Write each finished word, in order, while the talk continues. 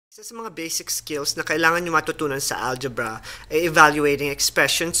Isa sa mga basic skills na kailangan nyo matutunan sa algebra ay evaluating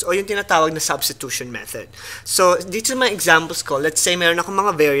expressions o yung tinatawag na substitution method. So, dito sa mga examples ko, let's say meron akong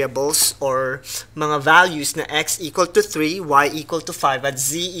mga variables or mga values na x equal to 3, y equal to 5, at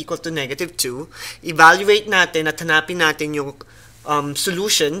z equal to negative 2. Evaluate natin at hanapin natin yung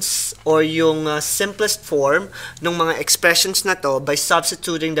solutions or yung simplest form ng mga expressions na to by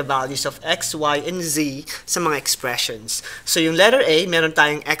substituting the values of x, y, and z sa mga expressions. So yung letter A, meron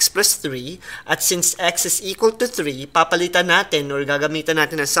tayong x plus 3, at since x is equal to 3, papalitan natin or gagamitan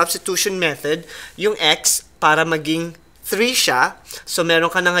natin ng substitution method yung x para maging 3 siya. So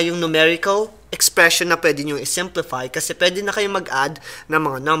meron ka na ngayong numerical expression na pwede nyo i-simplify kasi pwede na kayo mag-add ng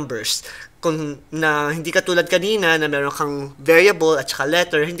mga numbers. Kung na hindi katulad kanina na meron kang variable at saka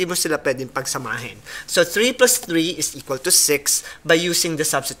letter, hindi mo sila pwedeng pagsamahin. So 3 plus 3 is equal to 6 by using the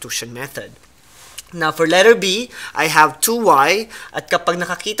substitution method. Now for letter B, I have 2y, at kapag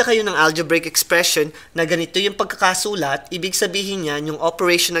nakakita kayo ng algebraic expression na ganito yung pagkakasulat, ibig sabihin niyan yung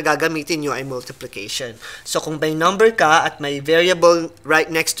operation na gagamitin nyo ay multiplication. So kung may number ka at may variable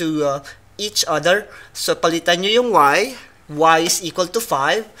right next to each other, so palitan nyo yung y is equal to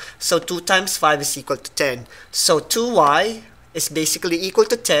 5, so 2 times 5 is equal to 10. So 2y is basically equal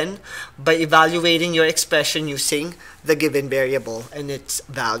to 10 by evaluating your expression using the given variable and its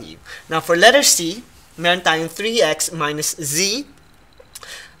value. Now for letter C, meron tayong 3x minus z.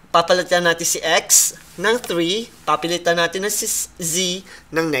 Papalitan natin si x ng 3, papalitan natin si z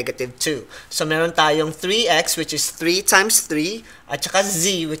ng negative 2. So meron tayong 3x which is 3 times 3 at saka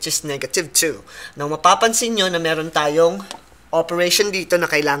z which is negative 2. Now mapapansin nyo na meron tayong operation dito na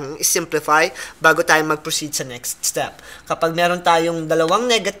kailangang i-simplify bago tayo mag-proceed sa next step. Kapag meron tayong dalawang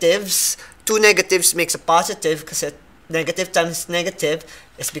negatives, 2 negatives makes a positive kasi negative times negative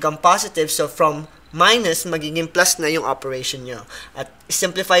is become positive. So from minus, magiging plus na yung operation nyo. At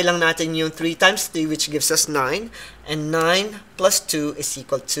simplify lang natin yung 3 times 3 which gives us 9. And 9 plus 2 is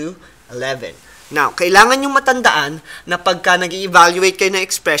equal to 11. Now, kailangan nyo matandaan na pagka nag-evaluate kayo ng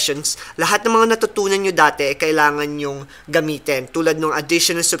expressions, lahat ng mga natutunan nyo dati ay kailangan nyong gamitin. Tulad ng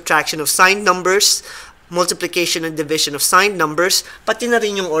addition and subtraction of signed numbers, multiplication and division of signed numbers, pati na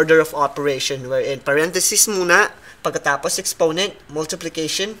rin yung order of operation wherein parenthesis muna, pagkatapos exponent,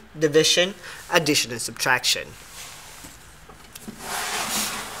 multiplication, division, addition, and subtraction.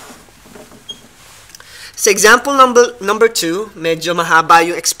 Sa example number 2, medyo mahaba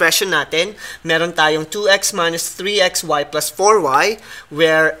yung expression natin. Meron tayong 2x minus 3xy plus 4y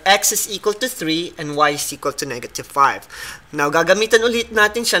where x is equal to 3 and y is equal to negative 5. Now, gagamitan ulit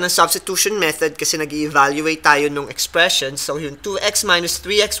natin siya ng substitution method kasi nag-evaluate tayo ng expression. So, yung 2x minus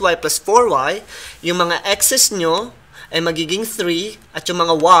 3xy plus 4y, yung mga x's nyo ay magiging 3 at yung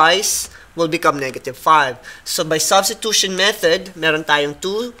mga y's will become negative 5. So, by substitution method, meron tayong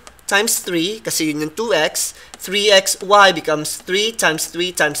 2 times 3, kasi yun yung 2x, 3xy becomes 3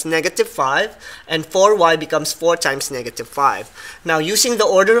 times negative 5, and 4y becomes 4 times negative 5. Now, using the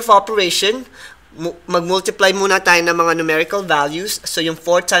order of operation, mag-multiply muna tayo ng mga numerical values. So, yung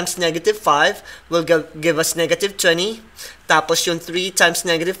 4 times negative 5 will give us negative 20. Tapos, yung 3 times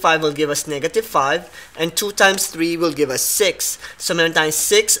negative 5 will give us negative 5. And 2 times 3 will give us 6. So, meron tayong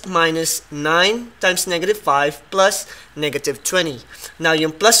 6 minus 9 times negative 5 plus negative 20. Now,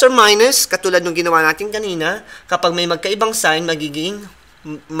 yung plus or minus, katulad nung ginawa natin kanina, kapag may magkaibang sign, magiging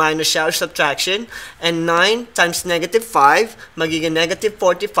minus siya or subtraction, and 9 times negative 5 magiging negative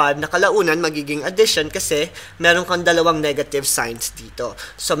 45, na kalaunan magiging addition kasi meron kang dalawang negative signs dito.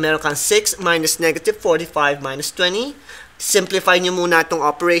 So meron kang 6 minus negative 45 minus 20. Simplify nyo muna itong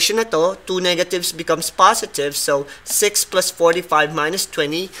operation na to. 2 negatives becomes positive, so 6 plus 45 minus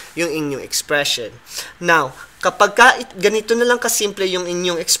 20 yung inyong expression. Now, kapag ganito na lang kasimple yung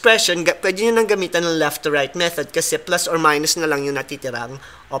inyong expression, pwede nyo nang gamitan ng left to right method kasi plus or minus na lang yung natitirang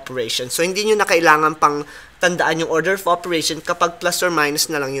operation. So, hindi nyo na kailangan pang tandaan yung order of operation kapag plus or minus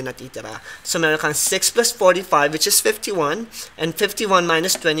na lang yung natitira. So, meron kang 6 plus 45 which is 51, and 51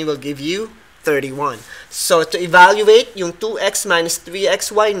 minus 20 will give you 31. So, to evaluate yung 2x minus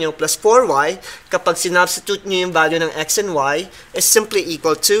 3xy nyo plus 4y, kapag sinubstitute nyo yung value ng x and y, is simply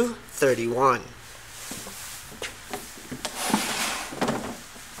equal to 31.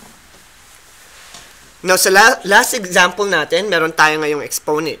 Now, sa last example natin, meron tayo ngayong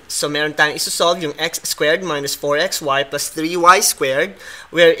exponent. So, meron tayong isosolve yung x squared minus 4xy plus 3y squared,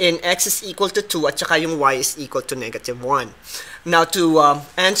 wherein x is equal to 2 at saka yung y is equal to negative 1. Now, to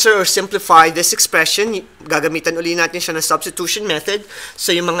answer or simplify this expression, gagamitan uli natin siya ng substitution method.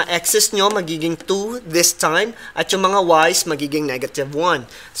 So, yung mga x's nyo magiging 2 this time, at yung mga y's magiging negative 1.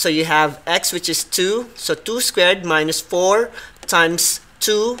 So, you have x which is 2. So, 2 squared minus 4 times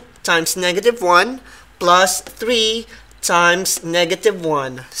 2 times negative 1 plus 3 times negative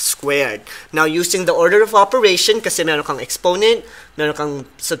 1 squared. Now, using the order of operation, kasi meron kang exponent, meron kang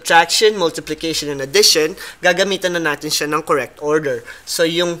subtraction, multiplication, and addition, gagamitan na natin siya ng correct order. So,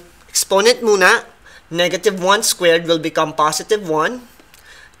 yung exponent muna, negative 1 squared will become positive 1.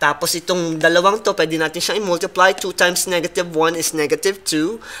 Tapos, itong dalawang to, pwede natin siyang i-multiply. 2 times negative 1 is negative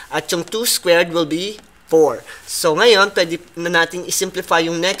 2. At yung 2 squared will be 4. So, ngayon, pwede na natin i-simplify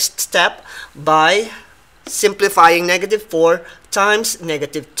yung next step by simplifying negative 4 times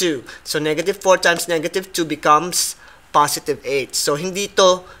negative 2. So, negative 4 times negative 2 becomes positive 8. So, hindi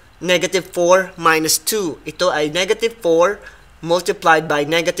ito negative 4 minus 2. Ito ay negative 4 multiplied by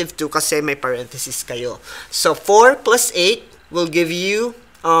negative 2 kasi may parenthesis kayo. So, 4 plus 8 will give you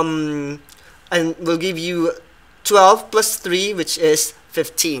 12 plus 3, which is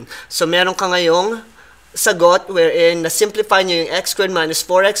 15. So, meron ka ngayong sagot wherein na-simplify nyo yung x squared minus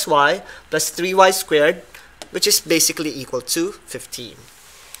 4xy plus 3y squared, which is basically equal to 15.